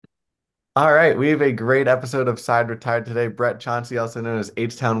All right, we have a great episode of Side Retired today. Brett Chancey, also known as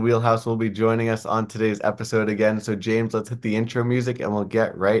H-Town Wheelhouse, will be joining us on today's episode again. So, James, let's hit the intro music and we'll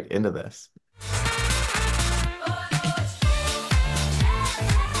get right into this.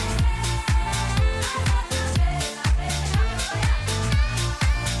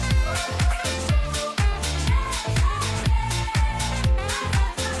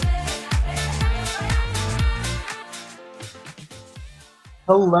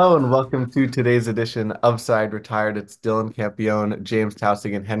 Hello and welcome to today's edition of Side Retired. It's Dylan Campione, James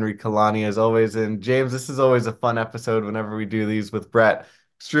Tausig, and Henry Kalani as always. And James, this is always a fun episode whenever we do these with Brett.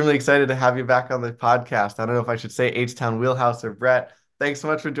 Extremely excited to have you back on the podcast. I don't know if I should say H-Town Wheelhouse or Brett. Thanks so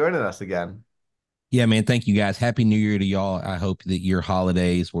much for joining us again. Yeah, man. Thank you guys. Happy New Year to y'all. I hope that your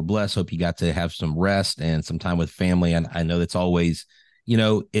holidays were blessed. Hope you got to have some rest and some time with family. And I know that's always,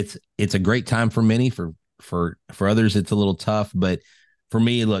 it's a great time for many. For others, it's a little tough. But for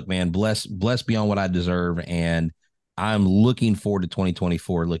me, look, man, blessed beyond what I deserve. And I'm looking forward to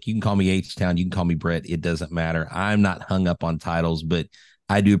 2024. Look, you can call me H-Town, you can call me Brett. It doesn't matter. I'm not hung up on titles, but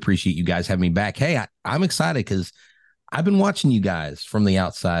I do appreciate you guys having me back. Hey, I'm excited because I've been watching you guys from the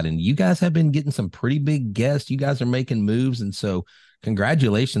outside, and you guys have been getting some pretty big guests. You guys are making moves. And so,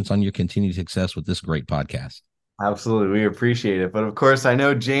 congratulations on your continued success with this great podcast. Absolutely, we appreciate it. But of course, I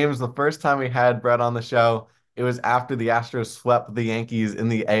know James, the first time we had Brett on the show, it was after the Astros swept the Yankees in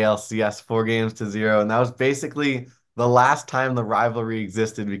the ALCS 4 games to 0. And that was basically the last time the rivalry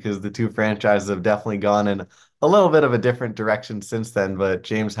existed because the two franchises have definitely gone in a little bit of a different direction since then. But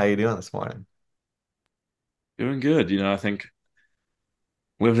James, how you doing this morning? Doing good. I think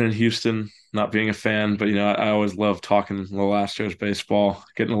living in Houston, not being a fan, but I always love talking little Astros baseball,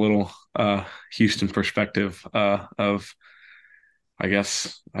 getting a little Houston perspective of I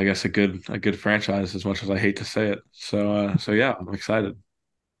guess a good franchise as much as I hate to say it. So yeah, I'm excited.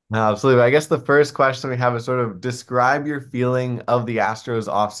 No, absolutely. I guess the first question we have is sort of describe your feeling of the Astros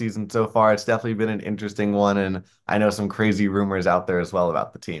offseason so far. It's definitely been an interesting one, and I know some crazy rumors out there as well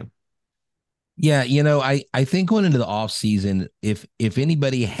about the team. Yeah, I think going into the offseason, if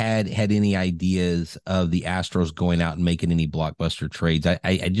anybody had any ideas of the Astros going out and making any blockbuster trades,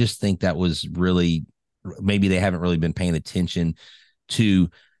 I just think that was really maybe they haven't really been paying attention to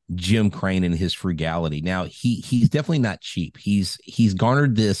Jim Crane and his frugality. Now he's definitely not cheap. He's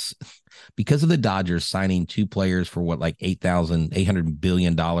garnered this because of the Dodgers signing two players for what, like $800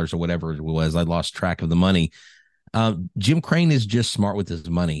 billion or whatever it was. I lost track of the money. Jim Crane is just smart with his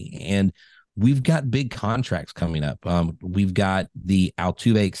money, and we've got big contracts coming up. We've got the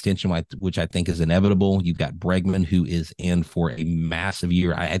Altuve extension, which I think is inevitable. You've got Bregman, who is in for a massive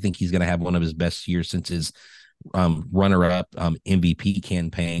year. I think he's going to have one of his best years since his runner-up MVP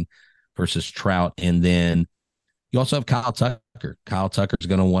campaign versus Trout. And then you also have Kyle Tucker. Kyle Tucker is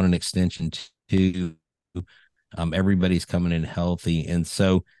going to want an extension too. Everybody's coming in healthy, and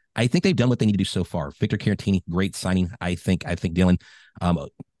so I think they've done what they need to do so far. Victor Caratini, great signing. I think Dylan,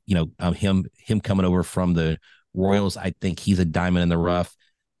 him coming over from the Royals, I think he's a diamond in the rough,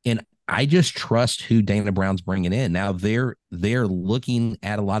 and I just trust who Dana Brown's bringing in. Now they're looking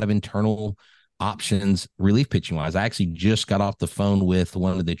at a lot of internal options, relief pitching wise. I actually just got off the phone with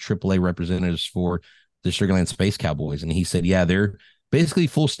one of the AAA representatives for the Sugarland Space Cowboys, and he said, yeah, they're basically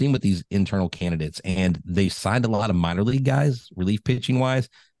full steam with these internal candidates, and they signed a lot of minor league guys, relief pitching wise,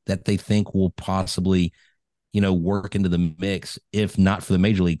 that they think will possibly, work into the mix, if not for the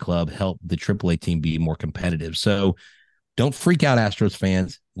major league club, help the AAA team be more competitive. So don't freak out, Astros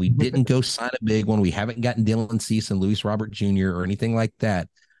fans. We didn't go sign a big one. We haven't gotten Dylan Cease and Luis Robert Jr. or anything like that.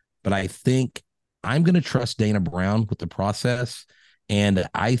 But I think I'm going to trust Dana Brown with the process. And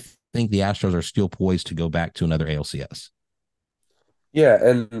I think the Astros are still poised to go back to another ALCS. Yeah,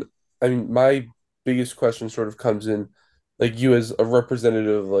 and I mean, my biggest question sort of comes in, like you as a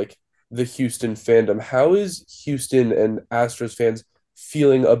representative of like the Houston fandom, how is Houston and Astros fans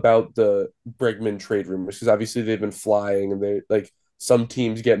feeling about the Bregman trade rumors? Because obviously they've been flying and they like some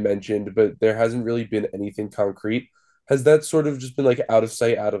teams get mentioned, but there hasn't really been anything concrete. Has that sort of just been like out of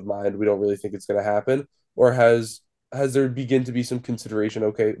sight, out of mind? We don't really think it's going to happen, or has there begin to be some consideration?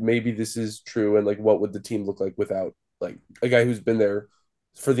 Okay, maybe this is true, and like what would the team look like without like a guy who's been there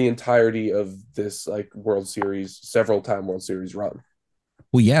for the entirety of this like World Series, several time World Series run.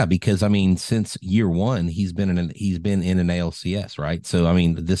 Well, yeah, because I mean, since year one, he's been in an ALCS, right? So I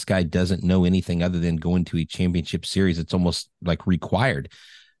mean, this guy doesn't know anything other than going to a championship series. It's almost like required.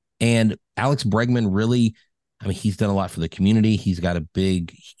 And Alex Bregman really, I mean, he's done a lot for the community. He's got a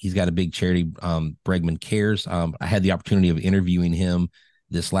big charity. Bregman Cares. I had the opportunity of interviewing him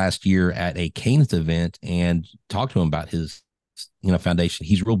this last year at a Canes event and talked to him about his foundation.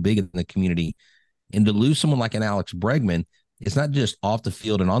 He's real big in the community. And to lose someone like an Alex Bregman, it's not just off the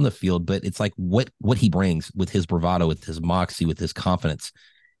field and on the field, but it's like what he brings with his bravado, with his moxie, with his confidence.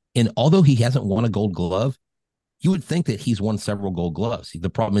 And although he hasn't won a Gold Glove, you would think that he's won several Gold Gloves. The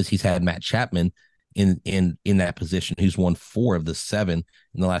problem is he's had Matt Chapman in that position, who's won 4 of the 7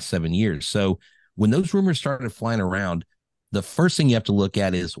 in the last 7 years. So when those rumors started flying around, the first thing you have to look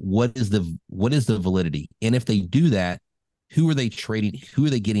at is what is the validity, and if they do that, who are they trading? Who are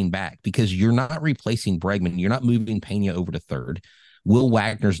they getting back? Because you're not replacing Bregman. You're not moving Pena over to third. Will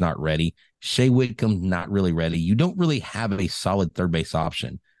Wagner's not ready. Shea Whitcomb not really ready. You don't really have a solid third base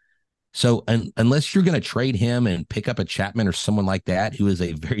option. So unless you're going to trade him and pick up a Chapman or someone like that, who is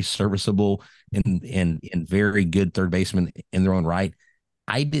a very serviceable and very good third baseman in their own right,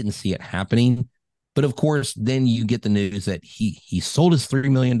 I didn't see it happening. But of course, then you get the news that he sold his $3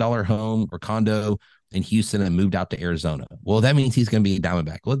 million home or condo in Houston and moved out to Arizona. Well, that means he's going to be a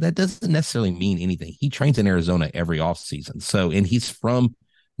Diamondback. Well, that doesn't necessarily mean anything. He trains in Arizona every offseason. So, and he's from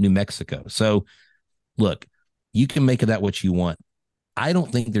New Mexico. So, look, you can make of that what you want. I don't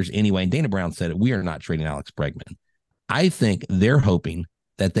think there's any way, and Dana Brown said it, we are not trading Alex Bregman. I think they're hoping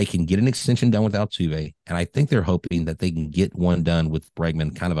that they can get an extension done with Altuve, and I think they're hoping that they can get one done with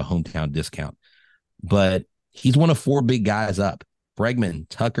Bregman, kind of a hometown discount. But he's one of 4 big guys up. Bregman,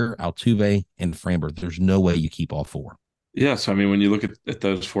 Tucker, Altuve, and Framber. There's no way you keep all 4. Yeah, so I mean, when you look at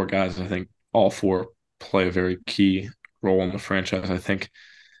those 4 guys, I think all 4 play a very key role in the franchise. I think,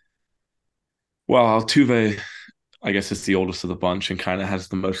 well, Altuve, I guess it's the oldest of the bunch and kind of has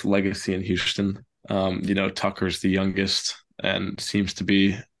the most legacy in Houston. Tucker's the youngest and seems to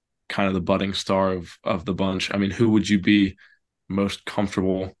be kind of the budding star of the bunch. I mean, who would you be most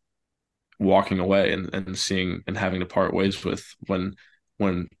comfortable walking away and seeing and having to part ways with when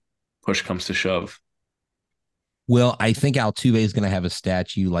push comes to shove? Well, I think Altuve is going to have a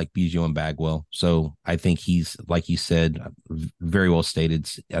statue like Biggio and Bagwell. So I think he's, like you said, very well stated.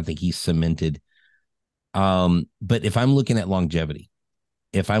 I think he's cemented. But if I'm looking at longevity,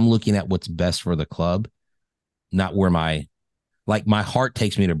 if I'm looking at what's best for the club, not where my heart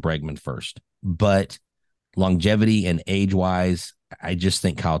takes me to Bregman first, but longevity and age wise, I just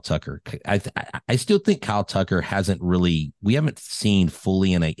think Kyle Tucker. I still think Kyle Tucker we haven't seen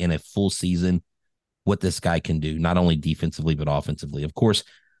fully in a full season what this guy can do, not only defensively but offensively. Of course,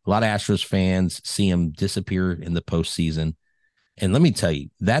 a lot of Astros fans see him disappear in the postseason. And let me tell you,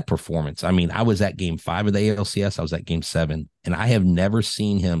 that performance, I mean, I was at game 5 of the ALCS. I was at game 7, and I have never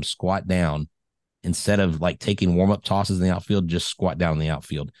seen him squat down instead of like taking warm-up tosses in the outfield, just squat down in the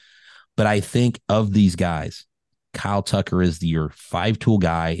outfield. But I think of these guys, Kyle Tucker is your 5-tool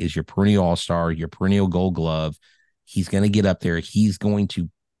guy, is your perennial all-star, your perennial Gold Glove. He's going to get up there. He's going to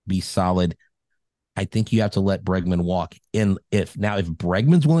be solid. I think you have to let Bregman walk. And if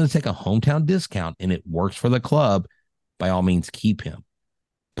Bregman's willing to take a hometown discount and it works for the club, by all means, keep him.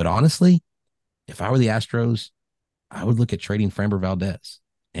 But honestly, if I were the Astros, I would look at trading Framber Valdez.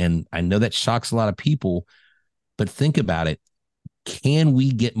 And I know that shocks a lot of people, but think about it. Can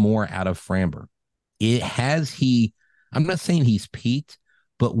we get more out of Framber? I'm not saying he's peaked,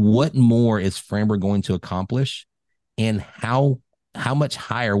 but what more is Framber going to accomplish? And how much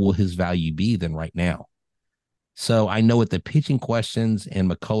higher will his value be than right now? So I know with the pitching questions and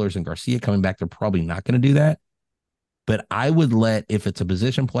McCullers and Garcia coming back, they're probably not going to do that. But I would if it's a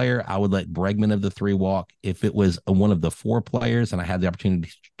position player, I would let Bregman of the 3 walk. If it was one of the 4 players and I had the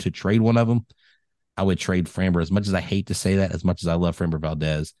opportunity to trade one of them, I would trade Framber. As much as I hate to say that, as much as I love Framber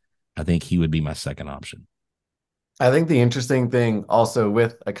Valdez, I think he would be my second option. I think the interesting thing also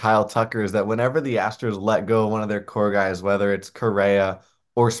with a Kyle Tucker is that whenever the Astros let go of one of their core guys, whether it's Correa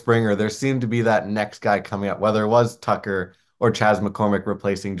or Springer, there seemed to be that next guy coming up, whether it was Tucker or Chas McCormick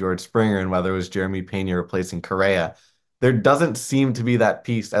replacing George Springer, and whether it was Jeremy Pena replacing Correa. There doesn't seem to be that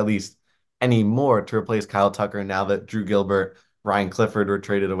piece, at least anymore, to replace Kyle Tucker now that Drew Gilbert, Ryan Clifford were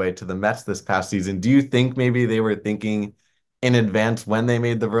traded away to the Mets this past season. Do you think maybe they were thinking in advance when they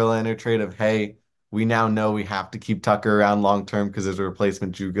made the Verlander trade of, hey, we now know we have to keep Tucker around long term because his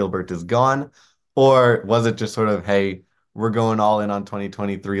replacement, Drew Gilbert, is gone? Or was it just sort of, hey, we're going all in on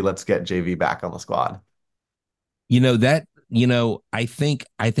 2023, let's get JV back on the squad? I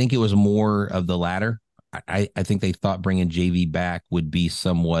think it was more of the latter. I think they thought bringing JV back would be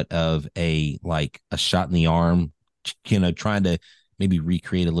somewhat of a shot in the arm, trying to maybe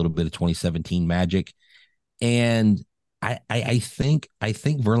recreate a little bit of 2017 magic. And I think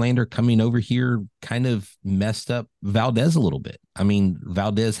Verlander coming over here kind of messed up Valdez a little bit. I mean,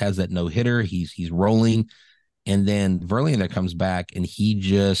 Valdez has that no hitter. He's rolling. And then Verlander comes back and he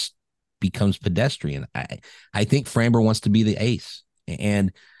just becomes pedestrian. I think Framber wants to be the ace,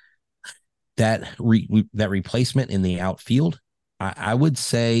 and that replacement in the outfield, I would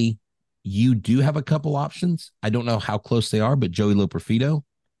say you do have a couple options. I don't know how close they are, but Joey Loperfido,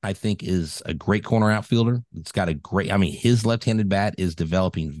 I think, is a great corner outfielder. It's got a great, I mean, his left-handed bat is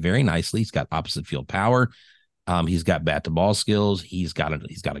developing very nicely. He's got opposite field power. He's got bat to ball skills. He's got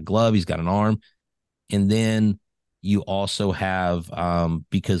a glove. He's got an arm. And then you also have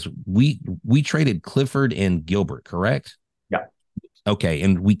because we traded Clifford and Gilbert, correct? Yeah. Okay,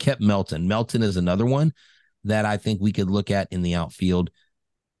 and we kept Melton. Melton is another one that I think we could look at in the outfield.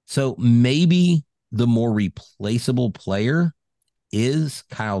 So maybe the more replaceable player is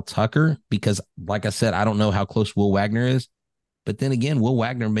Kyle Tucker because, like I said, I don't know how close Will Wagner is. But then again, Will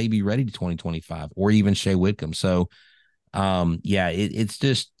Wagner may be ready to 2025 or even Shea Whitcomb. So, it's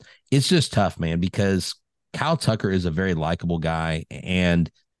just tough, man, because Kyle Tucker is a very likable guy, and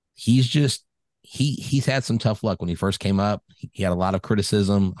he's had some tough luck when he first came up. He had a lot of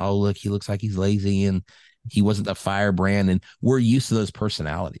criticism. Oh, look, he looks like he's lazy and he wasn't the firebrand. And we're used to those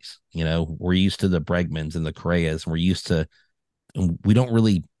personalities. We're used to the Bregmans and the Correas. And we don't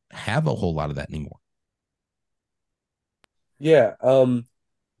really have a whole lot of that anymore. Yeah,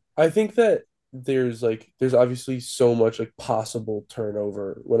 I think that there's obviously so much like possible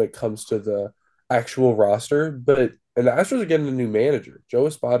turnover when it comes to the actual roster, and the Astros are getting a new manager. Joe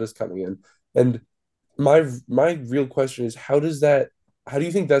Espada is coming in, and my real question is how do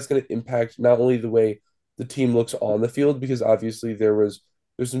you think that's going to impact not only the way the team looks on the field, because obviously there's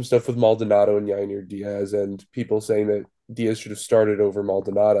some stuff with Maldonado and Yainer Diaz and people saying that Diaz should have started over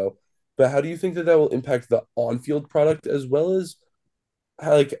Maldonado, but how do you think that will impact the on-field product as well as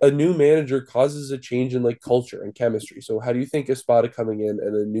how, like, a new manager causes a change in like culture and chemistry? So how do you think Espada coming in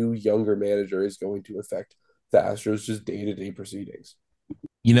and a new younger manager is going to affect the Astros just day-to-day proceedings?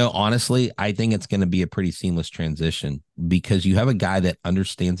 Honestly, I think it's going to be a pretty seamless transition because you have a guy that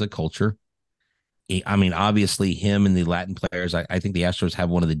understands the culture. I mean, obviously, him and the Latin players, I think the Astros have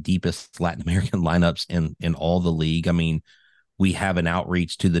one of the deepest Latin American lineups in all the league. I mean, we have an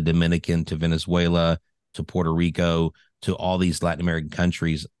outreach to the Dominican, to Venezuela, to Puerto Rico, to all these Latin American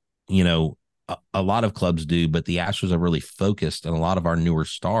countries. A lot of clubs do, but the Astros are really focused, and a lot of our newer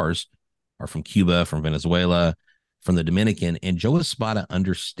stars are from Cuba, from Venezuela, from the Dominican, and Joe Espada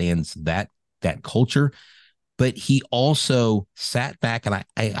understands that culture. But he also sat back, and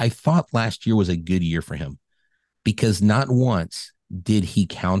I thought last year was a good year for him because not once did he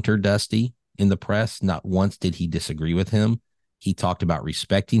counter Dusty in the press. Not once did he disagree with him. He talked about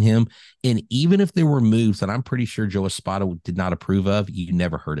respecting him. And even if there were moves that I'm pretty sure Joe Espada did not approve of, you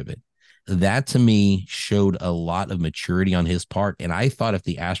never heard of it. That to me showed a lot of maturity on his part. And I thought if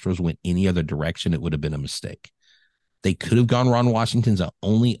the Astros went any other direction, it would have been a mistake. They could have gone Ron Washington's the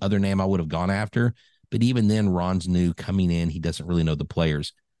only other name I would have gone after. But even then, Ron's new coming in. He doesn't really know the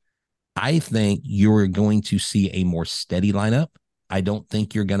players. I think you're going to see a more steady lineup. I don't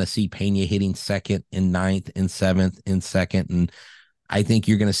think you're going to see Pena hitting second and ninth and seventh and second. And I think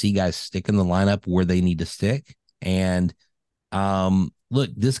you're going to see guys stick in the lineup where they need to stick. And look,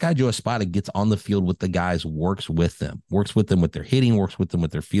 this guy, Joe Espada, gets on the field with the guys, works with them with their hitting, works with them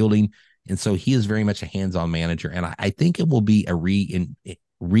with their fielding. And so he is very much a hands-on manager. And I think it will be a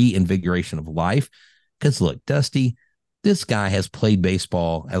reinvigoration of life. Because look, Dusty, this guy has played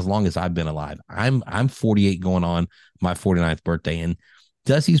baseball as long as I've been alive. I'm 48 going on my 49th birthday, and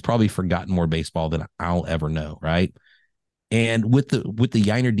Dusty's probably forgotten more baseball than I'll ever know, right? And with the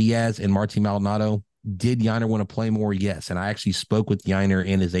Yainer Diaz and Martin Maldonado, did Yainer want to play more? Yes. And I actually spoke with Yainer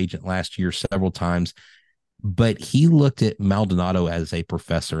and his agent last year several times, but he looked at Maldonado as a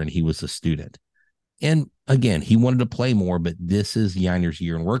professor and he was a student. And again, he wanted to play more, but this is Yainer's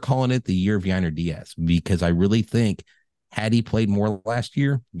year, and we're calling it the year of Yainer Diaz because I really think had he played more last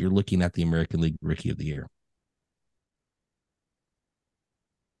year, you're looking at the American League Rookie of the Year.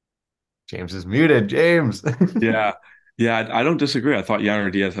 James is muted. James. Yeah. Yeah, I don't disagree. I thought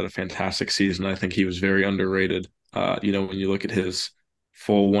Yainer Diaz had a fantastic season. I think he was very underrated. When you look at his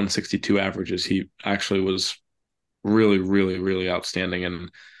full 162 averages, he actually was really, really, really outstanding.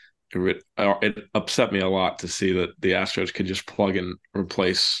 And it upset me a lot to see that the Astros could just plug and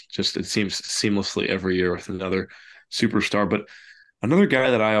replace, just it seems seamlessly every year with another superstar. But another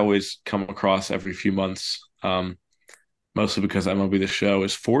guy that I always come across every few months, mostly because MLB The Show,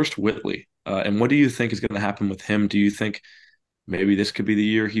 is Forrest Whitley. And what do you think is going to happen with him? Do you think maybe this could be the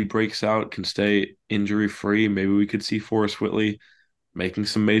year he breaks out, can stay injury free? Maybe we could see Forrest Whitley making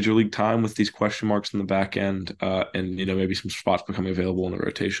some major league time with these question marks in the back end, and maybe some spots becoming available in the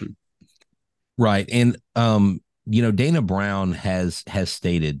rotation. Right. And Dana Brown has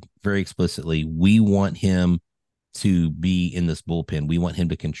stated very explicitly, we want him to be in this bullpen. We want him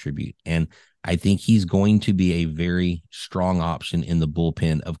to contribute. And I think he's going to be a very strong option in the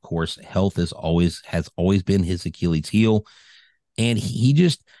bullpen. Of course, health has always been his Achilles heel. And he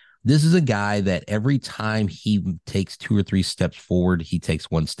just, this is a guy that every time he takes 2 or 3 steps forward, he takes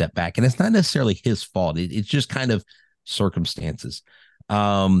 1 step back. And it's not necessarily his fault. It's just kind of circumstances.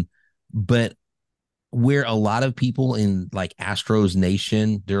 But where a lot of people in like Astros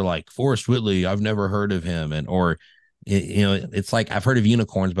Nation, they're like, Forrest Whitley, I've never heard of him. It's like, I've heard of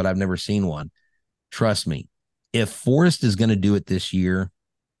unicorns, but I've never seen one. Trust me, if Forrest is going to do it this year,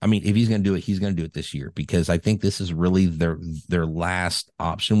 I mean, if he's going to do it, he's going to do it this year, because I think this is really their last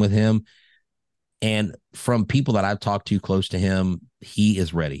option with him. And from people that I've talked to close to him, he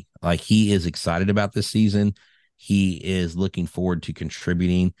is ready. Like, he is excited about this season. He is looking forward to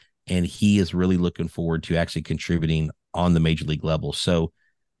contributing, and he is really looking forward to actually contributing on the major league level. So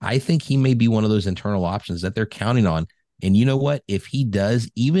I think he may be one of those internal options that they're counting on. And you know what? If he does,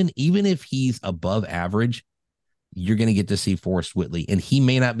 even if he's above average, you're going to get to see Forrest Whitley. And he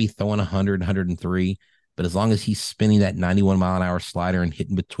may not be throwing 100, 103, but as long as he's spinning that 91-mile-an-hour slider and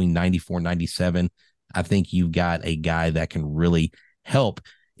hitting between 94, 97, I think you've got a guy that can really help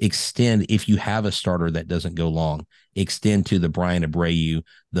extend, if you have a starter that doesn't go long, extend to the Bryan Abreu,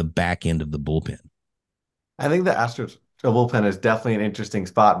 the back end of the bullpen. I think the Astros bullpen is definitely an interesting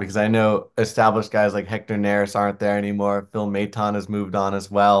spot because I know established guys like Hector Neris aren't there anymore. Phil Maton has moved on as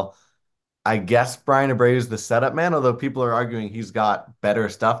well. I guess Bryan Abreu is the setup man, although people are arguing he's got better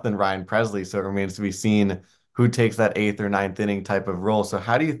stuff than Ryan Presley. So it remains to be seen who takes that eighth or ninth inning type of role. So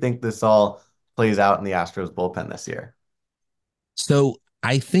how do you think this all plays out in the Astros bullpen this year? So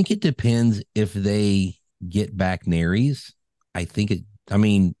I think it depends if they get back Neris. I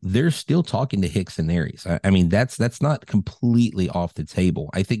mean, they're still talking to Hicks and Neris. I mean, that's not completely off the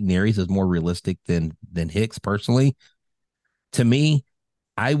table. I think Neris is more realistic than Hicks personally. To me,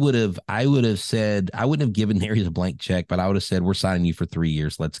 I would have said, I wouldn't have given Neris a blank check, but I would have said, we're signing you for 3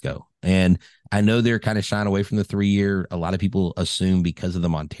 years. Let's go. And I know they're kind of shying away from the 3 year. A lot of people assume because of the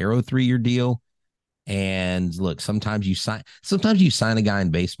Montero 3 year deal. And look, sometimes you sign a guy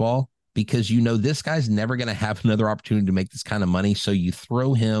in baseball because this guy's never going to have another opportunity to make this kind of money. So you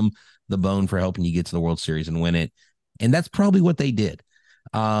throw him the bone for helping you get to the World Series and win it. And that's probably what they did.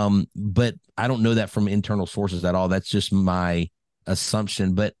 But I don't know that from internal sources at all. That's just my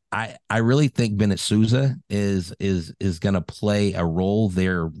assumption. But I really think Bennett Sousa is going to play a role.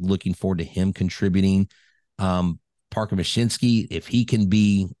 They're looking forward to him contributing. Parker Mashinsky, if he can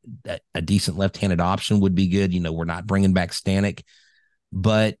be a decent left-handed option, would be good. We're not bringing back Stanek,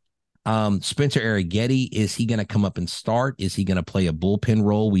 but Spencer Arrighetti, is he going to come up and start? Is he going to play a bullpen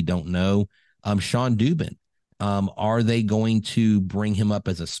role? We don't know. Sean Dubin, are they going to bring him up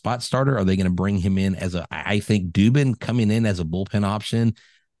as a spot starter? Are they going to bring him in I think Dubin coming in as a bullpen option,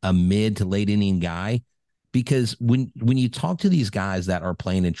 a mid to late inning guy, because when you talk to these guys that are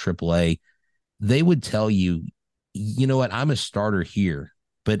playing in AAA, they would tell you, you know what, I'm a starter here,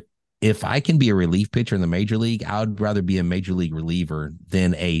 but if I can be a relief pitcher in the major league, I would rather be a major league reliever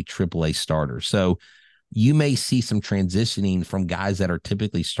than a AAA starter. So you may see some transitioning from guys that are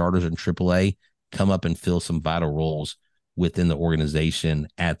typically starters in AAA come up and fill some vital roles within the organization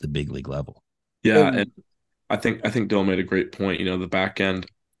at the big league level. Yeah, and I think Dylan made a great point. The back end,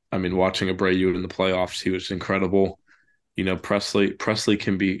 I mean, watching Abreu in the playoffs, he was incredible. Presley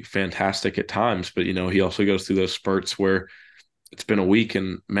can be fantastic at times, but he also goes through those spurts where it's been a week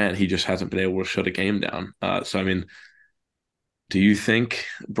and man, he just hasn't been able to shut a game down. So I mean, do you think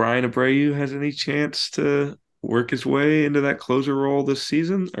Bryan Abreu has any chance to work his way into that closer role this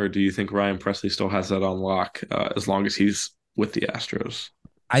season, or do you think Ryan Presley still has that on lock as long as he's with the Astros?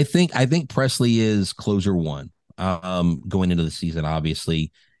 I think Presley is closer one going into the season,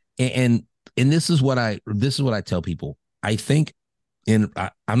 obviously, and this is what I tell people. I think, and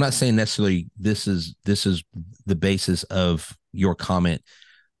I'm not saying necessarily this is the basis of your comment,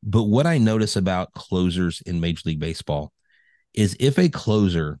 but what I notice about closers in Major League Baseball is if a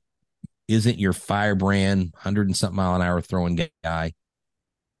closer isn't your firebrand 100 and something mile an hour throwing guy,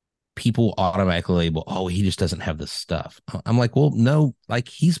 people automatically label, oh, he just doesn't have the stuff. I'm like, well, no, like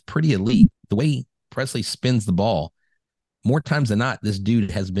he's pretty elite. The way Presley spins the ball, more times than not, this dude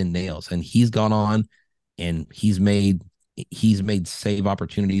has been nails, and he's gone on and he's made save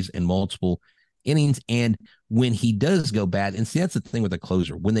opportunities in multiple innings. And when he does go bad, and see, that's the thing with a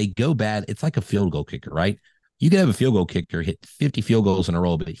closer, when they go bad, it's like a field goal kicker, right? You can have a field goal kicker hit 50 field goals in a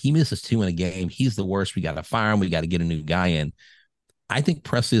row, but he misses 2 in a game. He's the worst. We got to fire him. We got to get a new guy in. I think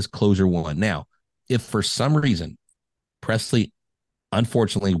Presley is closer one. Now, if for some reason Presley,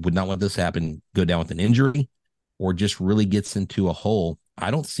 unfortunately, would not let this happen, go down with an injury or just really gets into a hole.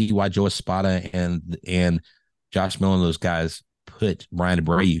 I don't see why Joe Espada and Josh Millen, those guys, put Brian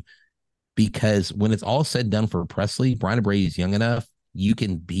Abreu, because when it's all said and done for Presley, Brian Abreu is young enough. He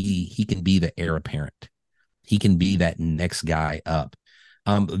can be the heir apparent. He can be that next guy up.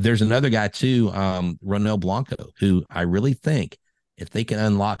 There's another guy too, Ronel Blanco, who I really think if they can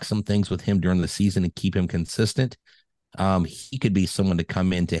unlock some things with him during the season and keep him consistent, he could be someone to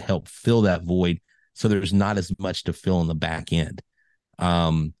come in to help fill that void. So there's not as much to fill in the back end.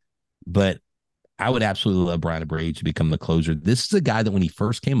 But I would absolutely love Brian Abreu to become the closer. This is a guy that when he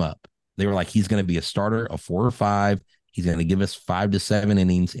first came up, they were like, he's going to be a starter, a 4 or 5. He's going to give us 5 to 7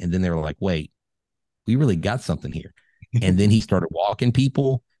 innings. And then they were like, wait, we really got something here. And then he started walking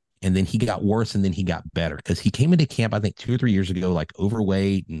people, and then he got worse, and then he got better because he came into camp, I think 2 or 3 years ago, like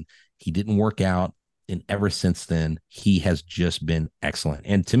overweight, and he didn't work out. And ever since then, he has just been excellent.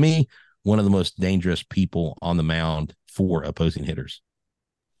 And to me, one of the most dangerous people on the mound for opposing hitters.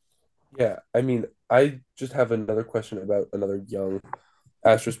 Yeah, I mean, I just have another question about another young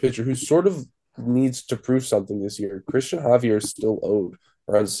Astros pitcher who sort of needs to prove something this year. Christian Javier is still owed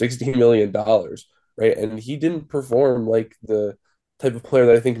around $60 million, right? And he didn't perform like the type of player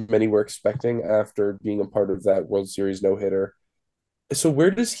that I think many were expecting after being a part of that World Series no hitter. So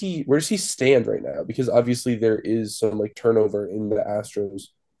where does he stand right now? Because obviously there is some like turnover in the Astros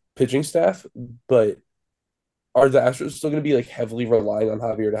pitching staff, but are the Astros still going to be like heavily relying on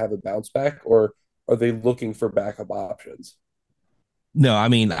Javier to have a bounce back, or are they looking for backup options? No, I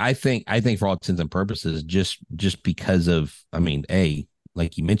mean, I think for all intents and purposes, just because of, I mean,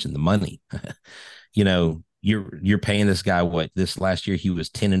 like you mentioned, the money. You're paying this guy what, this last year he was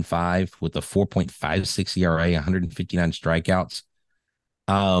 10-5 with a 4.56 ERA, 159 strikeouts.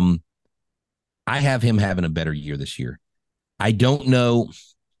 Um, I have him having a better year this year. I don't know.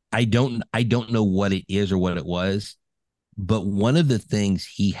 I don't know what it is or what it was, but one of the things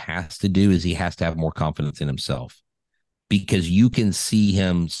he has to do is he has to have more confidence in himself, because you can see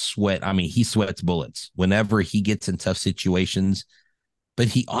him sweat. I mean, he sweats bullets whenever he gets in tough situations. But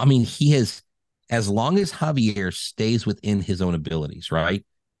he has, as long as Javier stays within his own abilities, right?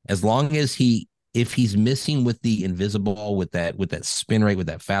 As long as if he's missing with the invisible, with that spin rate, with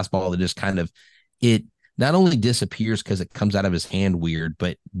that fastball, that just kind of, it not only disappears because it comes out of his hand weird,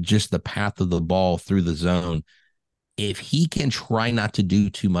 but just the path of the ball through the zone. If he can try not to do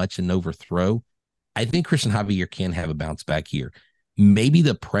too much and overthrow, I think Christian Javier can have a bounce back year. Maybe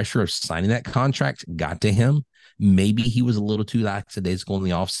the pressure of signing that contract got to him. Maybe he was a little too lackadaisical in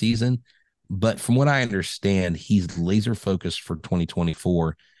the offseason. But from what I understand, he's laser focused for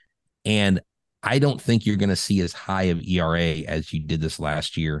 2024. And I don't think you're going to see as high of ERA as you did this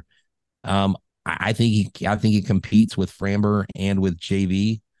last year. I think he competes with Framber and with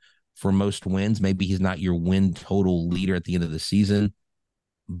JV for most wins. Maybe he's not your win total leader at the end of the season,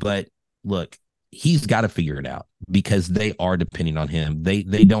 but look, he's got to figure it out because they are depending on him. They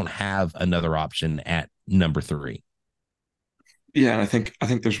don't have another option at number 3. Yeah, and I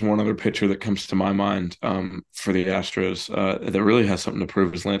think there's one other pitcher that comes to my mind for the Astros that really has something to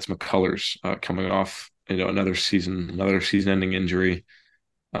prove is Lance McCullers coming off another season-ending injury.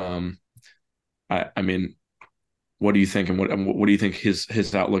 Um, I mean, what do you think, and what do you think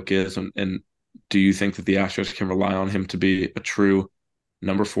his outlook is, and do you think that the Astros can rely on him to be a true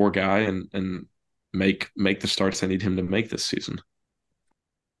number 4 guy and make the starts they need him to make this season?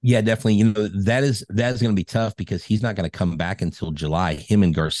 Yeah, definitely. That is going to be tough because he's not going to come back until July. Him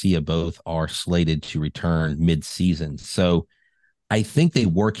and Garcia both are slated to return mid-season. So I think they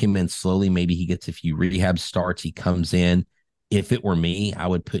work him in slowly. Maybe he gets a few rehab starts. He comes in. If it were me, I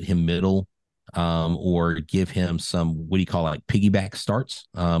would put him middle, or give him some, what do you call it, like piggyback starts.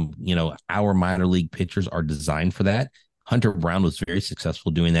 Our minor league pitchers are designed for that. Hunter Brown was very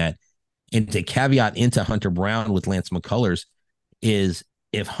successful doing that. And to caveat into Hunter Brown with Lance McCullers is,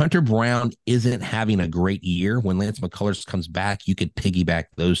 if Hunter Brown isn't having a great year, when Lance McCullers comes back, you could piggyback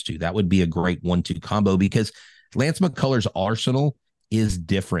those two. That would be a great 1-2 combo because Lance McCullers' arsenal is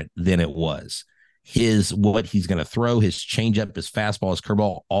different than it was. What he's going to throw, his changeup, his fastball, his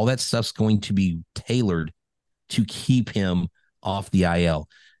curveball, all that stuff's going to be tailored to keep him off the IL.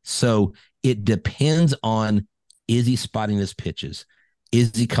 So it depends on, is he spotting his pitches?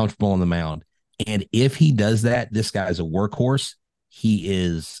 Is he comfortable on the mound? And if he does that, this guy's a workhorse. He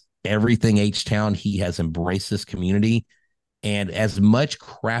is everything H-Town. He has embraced this community. And as much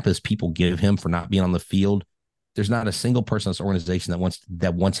crap as people give him for not being on the field, there's not a single person in this organization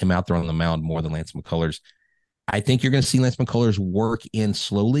that wants him out there on the mound more than Lance McCullers. I think you're going to see Lance McCullers work in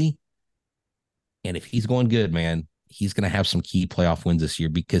slowly. And if he's going good, man, he's going to have some key playoff wins this year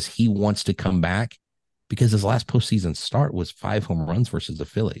because he wants to come back because his last postseason start was 5 home runs versus the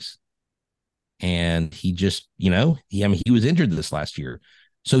Phillies. And he just, he was injured this last year.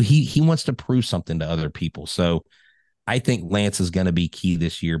 So he wants to prove something to other people. So I think Lance is going to be key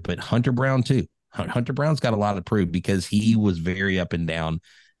this year, but Hunter Brown too. Hunter Brown's got a lot to prove because he was very up and down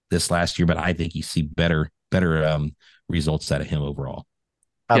this last year, but I think you see better results out of him overall.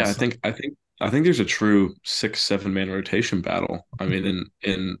 Yeah, Absolutely. I think there's a true 6-7 man rotation battle. I mean,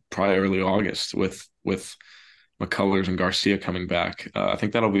 in probably early August with McCullers and Garcia coming back. I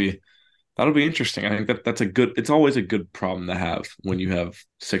think that'll be interesting. I think that's a good. It's always a good problem to have when you have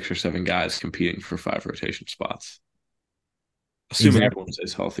 6 or 7 guys competing for 5 rotation spots, assuming everyone Exactly.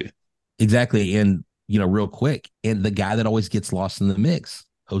 stays healthy. Exactly. And, real quick, and the guy that always gets lost in the mix,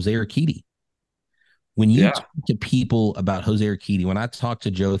 Jose Urquidy. When you Yeah, talk to people about Jose Urquidy, when I talk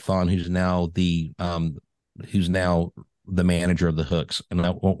to Joe Thon, who's now the manager of the Hooks, and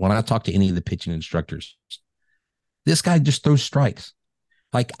when I talk to any of the pitching instructors, this guy just throws strikes.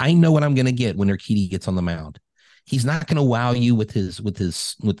 Like I know what I'm going to get when Urquidy gets on the mound. He's not going to wow you with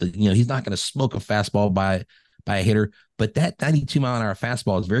he's not going to smoke a fastball by a hitter, but that 92-mile-an-hour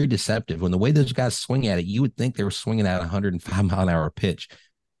fastball is very deceptive. When the way those guys swing at it, you would think they were swinging at a 105-mile-an-hour pitch.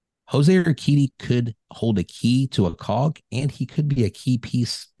 Jose Urquidy could hold a key to a cog, and he could be a key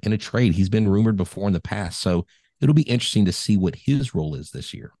piece in a trade. He's been rumored before in the past, so it'll be interesting to see what his role is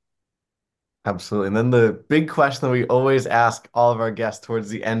this year. Absolutely. And then the big question that we always ask all of our guests towards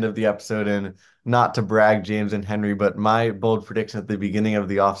the end of the episode, and not to brag, James and Henry, but my bold prediction at the beginning of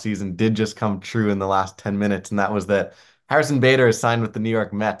the offseason did just come true in the last 10 minutes, and that was that Harrison Bader is signed with the New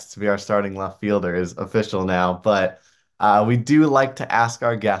York Mets to be our starting left fielder, is official now. But we do like to ask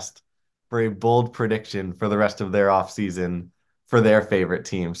our guest for a bold prediction for the rest of their offseason for their favorite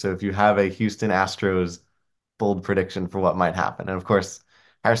team. So if you have a Houston Astros bold prediction for what might happen. And of course,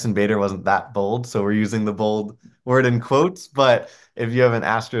 Harrison Bader wasn't that bold, so we're using the bold word in quotes. But if you have an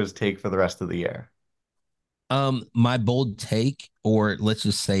Astros take for the rest of the year, My bold take, or let's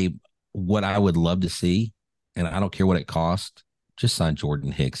just say what I would love to see, and I don't care what it costs, just sign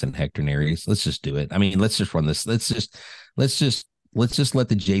Jordan Hicks and Hector Neris. Let's just do it. I mean, let's just run this. Let's just let's just let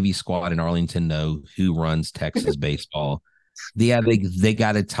the JV squad in Arlington know who runs Texas baseball. Yeah, they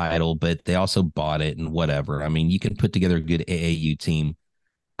got a title, but they also bought it and whatever. I mean, you can put together a good AAU team.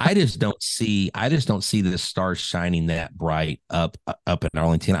 I just don't see the stars shining that bright up in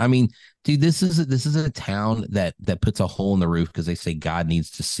Arlington. I mean, dude, this is a town that puts a hole in the roof because they say God needs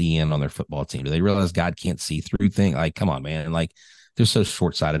to see in on their football team. Do they realize God can't see through things? Like, come on, man. Like, they're so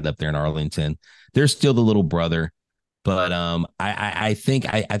short-sighted up there in Arlington. They're still the little brother. But I think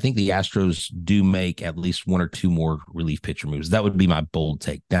the Astros do make at least 1 or 2 more relief pitcher moves. That would be my bold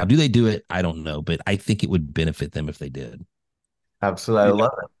take. Now, do they do it? I don't know, but I think it would benefit them if they did. absolutely, I yeah.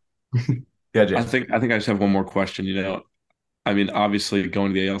 love it. Yeah, James. I think I just have one more question. I mean, obviously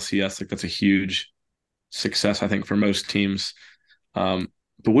going to the ALCS, like that's a huge success, I think, for most teams. But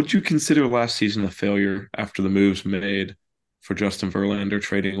would you consider last season a failure after the moves made for Justin Verlander,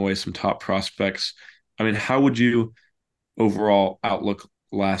 trading away some top prospects? I mean, how would you overall outlook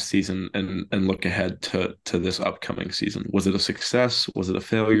last season and look ahead to this upcoming season? Was it a success? Was it a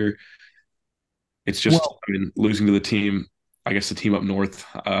failure? It's just, Well, I mean, losing to the team, I guess the team up north,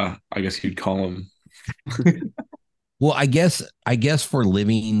 I guess you'd call them. Well, I guess for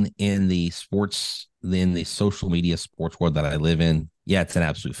living in the social media sports world that I live in, yeah, it's an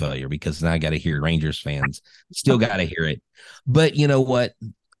absolute failure because now I got to hear Rangers fans still got to hear it. But you know what?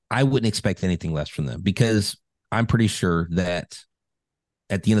 I wouldn't expect anything less from them because I'm pretty sure that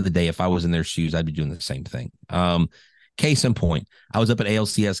at the end of the day, if I was in their shoes, I'd be doing the same thing. Case in point, I was up at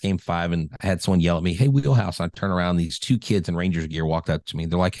ALCS game 5 and I had someone yell at me, "Hey, Wheelhouse." I turn around, these 2 kids in Rangers gear walked up to me.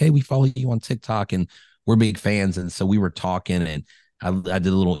 They're like, "Hey, we follow you on TikTok and we're big fans." And so we were talking and I did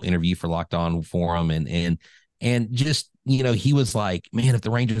a little interview for Locked On for him. And just, he was like, "Man, if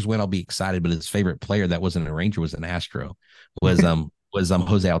the Rangers win, I'll be excited." But his favorite player that wasn't a Ranger was an Astro, was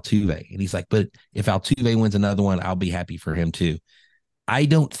Jose Altuve. And he's like, "But if Altuve wins another one, I'll be happy for him too." I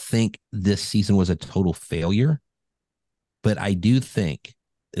don't think this season was a total failure, but I do think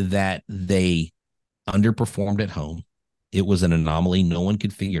that they underperformed at home. It was an anomaly. No one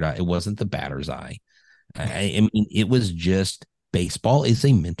could figure it out. It wasn't the batter's eye. I mean, it was just baseball is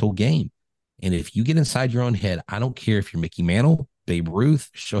a mental game. And if you get inside your own head, I don't care if you're Mickey Mantle, Babe Ruth,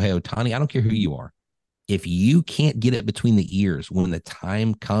 Shohei Ohtani, I don't care who you are. If you can't get it between the ears when the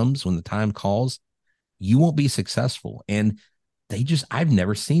time comes, when the time calls, you won't be successful. And I've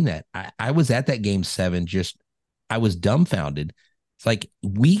never seen that. I was at that game 7, I was dumbfounded. It's like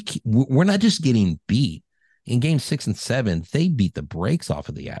we're not just getting beat. in game 6 and 7, they beat the brakes off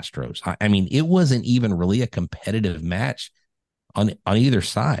of the Astros. I mean, it wasn't even really a competitive match on either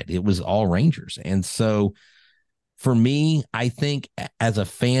side. It was all Rangers. And so for me, I think as a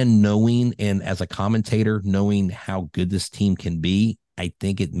fan knowing and as a commentator knowing how good this team can be, I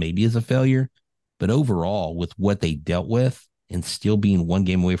think it maybe is a failure. But overall, with what they dealt with and still being one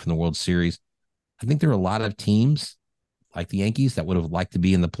game away from the World Series, I think there are a lot of teams like the Yankees that would have liked to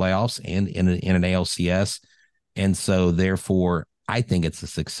be in the playoffs and in an ALCS. And so, therefore, I think it's a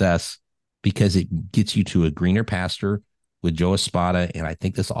success because it gets you to a greener pasture with Joe Espada. And I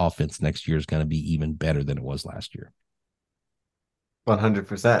think this offense next year is going to be even better than it was last year.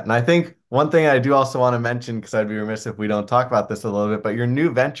 100%. And I think one thing I do also want to mention, because I'd be remiss if we don't talk about this a little bit, but your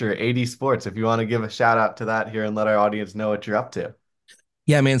new venture, AD Sports, if you want to give a shout out to that here and let our audience know what you're up to.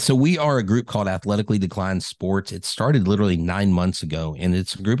 Yeah, man. So we are a group called Athletically Declined Sports. It started literally 9 months ago, and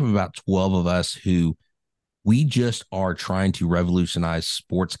it's a group of about 12 of us who we just are trying to revolutionize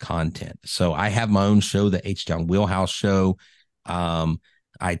sports content. So I have my own show, the H Town Wheelhouse Show. Um,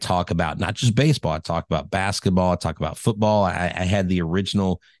 I talk about not just baseball, I talk about basketball, I talk about football. I had the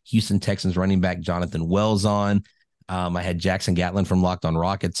original Houston Texans running back Jonathan Wells on. I had Jackson Gatlin from Locked on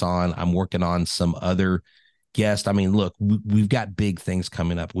Rockets on. I'm working on some other guests. I mean, look, we've got big things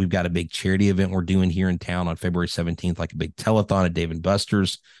coming up. We've got a big charity event we're doing here in town on February 17th, like a big telethon at Dave &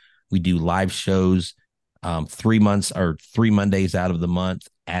 Buster's. We do live shows 3 months or 3 Mondays out of the month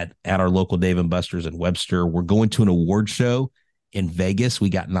at our local Dave & Buster's in Webster. We're going to an award show in Vegas. We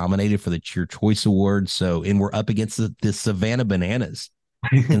got nominated for the Cheer Choice Award. So, and we're up against the Savannah Bananas.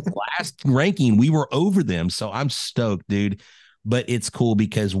 In the last ranking, we were over them. So I'm stoked, dude. But it's cool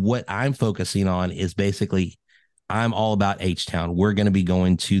because what I'm focusing on is basically I'm all about H-Town. We're going to be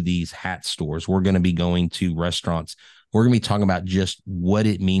going to these hat stores. We're going to be going to restaurants. We're going to be talking about just what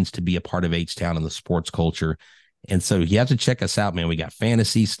it means to be a part of H-Town and the sports culture. And so you have to check us out, man. We got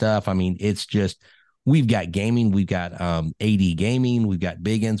fantasy stuff. I mean, it's just, we've got gaming. We've got AD Gaming. We've got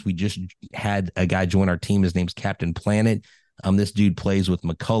Biggins. We just had a guy join our team. His name's Captain Planet. This dude plays with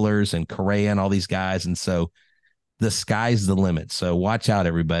McCullers and Correa and all these guys. And so the sky's the limit. So watch out,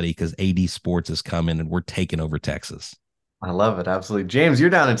 everybody, because AD Sports is coming and we're taking over Texas. I love it. Absolutely. James, you're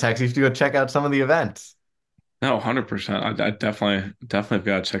down in Texas. You have to go check out some of the events. No, 100%. I definitely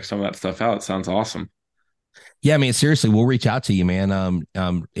got to check some of that stuff out. It sounds awesome. Yeah, I mean, seriously, we'll reach out to you, man.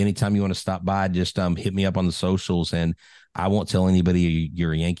 Anytime you want to stop by, just hit me up on the socials, and I won't tell anybody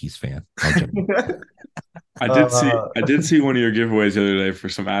you're a Yankees fan. I did see one of your giveaways the other day for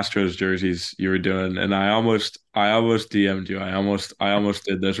some Astros jerseys you were doing, and I almost DM'd you. I almost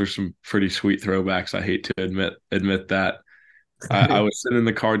did. Those were some pretty sweet throwbacks. I hate to admit that. I was sitting in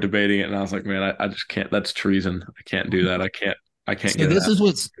the car debating it, and I was like, man, I just can't. That's treason. I can't do that. I can't So get this that. is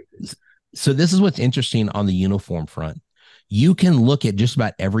what's so this is what's interesting on the uniform front. You can look at just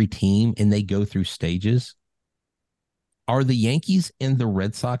about every team, and they go through stages. Are the Yankees and the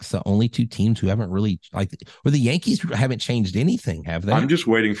Red Sox the only two teams who haven't really or the Yankees haven't changed anything, have they? I'm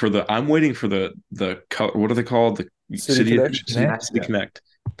waiting for the color. What are they called? The City Connect. City Connect.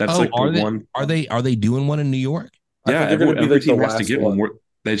 That's Oh, like the one. are they doing one in New York? I Yeah, think they're going to be every like the team has to last get one. one.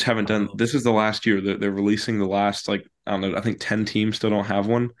 They just haven't done. This is the last year. They're releasing the last, like, I don't know. I think 10 teams still don't have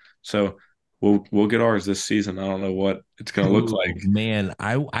one. So we'll get ours this season. I don't know what it's going to look Oh like. man,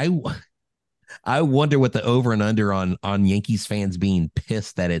 I wonder what the over and under on Yankees fans being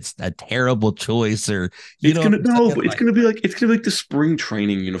pissed that it's a terrible choice, or you It's know what gonna I'm no, saying? but it's gonna be like the spring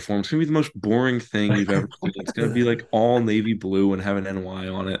training uniform. It's gonna be the most boring thing you've ever seen. It's gonna be like all navy blue and have an NY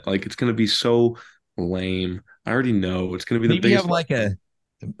on it. Like, it's gonna be so lame. I already know it's gonna be the maybe have biggest. like a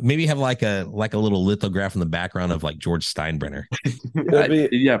maybe have like a little lithograph in the background of like George Steinbrenner. It'll be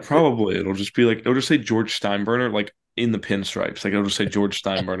Yeah, probably it'll just be like it'll just say George Steinbrenner like in the pinstripes. Like, it'll just say George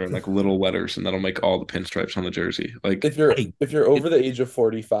Steinbrenner in like little letters, and that'll make all the pinstripes on the jersey. Like, Hey, if you're over the age of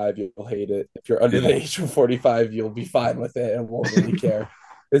 45, you'll hate it. If you're under the yeah, age of 45, you'll be fine with it and won't really care.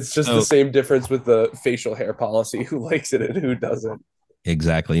 It's just the so same difference with the facial hair policy. Who likes it and who doesn't?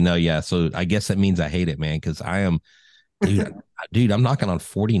 exactly. No, yeah. So I guess that means I hate it, man, because I am dude, I'm knocking on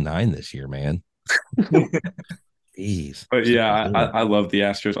 49 this year, man. Jeez. but Keep yeah, it I, going. I love the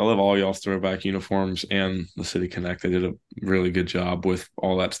Astros. I love all y'all's throwback uniforms and the City Connect. They did a really good job with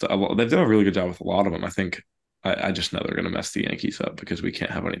all that stuff. They've done a really good job with a lot of them. I think I just know they're going to mess the Yankees up because we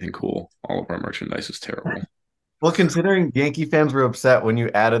can't have anything cool. All of our merchandise is terrible. Well, considering Yankee fans were upset when you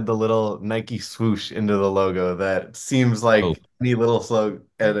added the little Nike swoosh into the logo, that seems Oh, like any little slow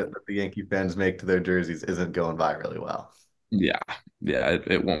edit that the Yankee fans make to their jerseys isn't going by really well. Yeah, yeah,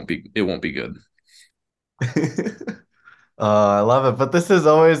 it won't be good. I love it. But this is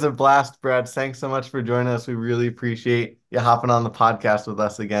always a blast, Brett. Thanks so much for joining us. We really appreciate you hopping on the podcast with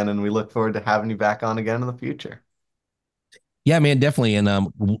us again, and we look forward to having you back on again in the future. Yeah, man, definitely.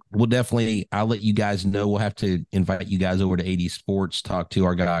 And we'll definitely, I'll let you guys know. We'll have to invite you guys over to AD Sports, talk to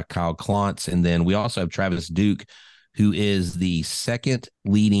our guy, Kyle Klontz. And then we also have Travis Duke, who is the second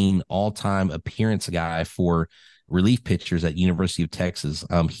leading all time appearance guy for relief pitchers at University of Texas.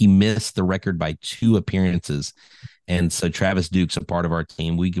 He missed the record by 2 appearances. And so Travis Duke's a part of our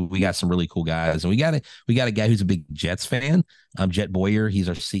team. We got some really cool guys. And we got a guy who's a big Jets fan, Jet Boyer. He's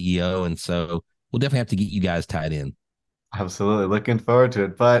our CEO. And so we'll definitely have to get you guys tied in. Absolutely. Looking forward to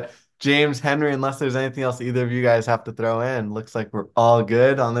it. But James, Henry, unless there's anything else either of you guys have to throw in, looks like we're all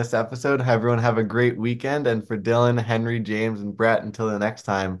good on this episode. Everyone have a great weekend. And for Dylan, Henry, James, and Brett, until the next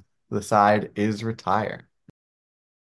time, the side is retire.